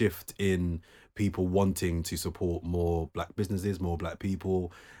definite shift in people wanting to support more black businesses, more black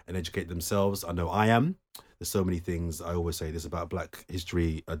people, and educate themselves. I know I am. There's so many things I always say this about black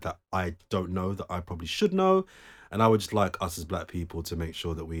history that I don't know that I probably should know, and I would just like us as black people to make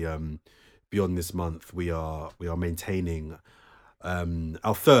sure that we beyond this month we are maintaining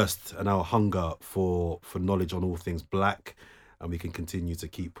our thirst and our hunger for knowledge on all things black, and we can continue to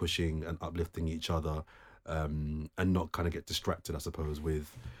keep pushing and uplifting each other and not kind of get distracted, I suppose,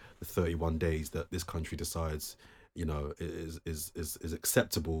 with the 31 days that this country decides, you know, is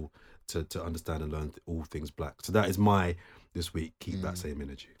acceptable to understand and learn all things black. So that is my this week. Keep that same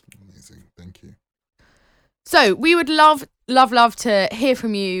energy. Amazing. Thank you. So we would love to hear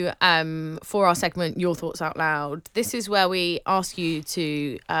from you for our segment, Your Thoughts Out Loud. This is where we ask you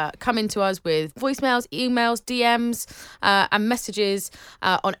to come into us with voicemails, emails, DMs, and messages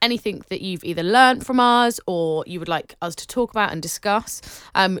on anything that you've either learnt from us or you would like us to talk about and discuss.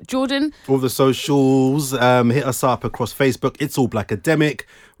 Jordan? All the socials, hit us up across Facebook. It's all Blakademik.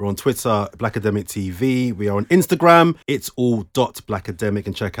 We're on Twitter, Blakademik TV. We are on Instagram. It's all .blakademik,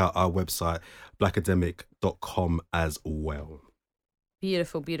 and check out our website, blakademik.com as well.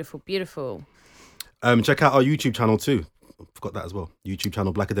 Beautiful. Check out our YouTube channel too. Forgot that as well. YouTube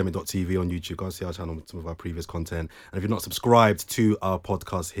channel, blakademik.tv on YouTube. Go and see our channel with some of our previous content. And if you're not subscribed to our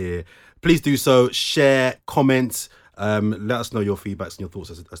podcast here, please do so. Share, comment. Let us know your feedbacks and your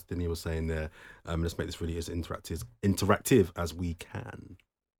thoughts, as Tsedenia was saying there. Let's make this really as interactive as we can.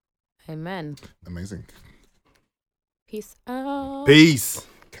 Amen. Amazing. Peace out. Peace.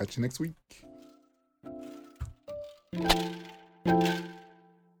 Catch you next week.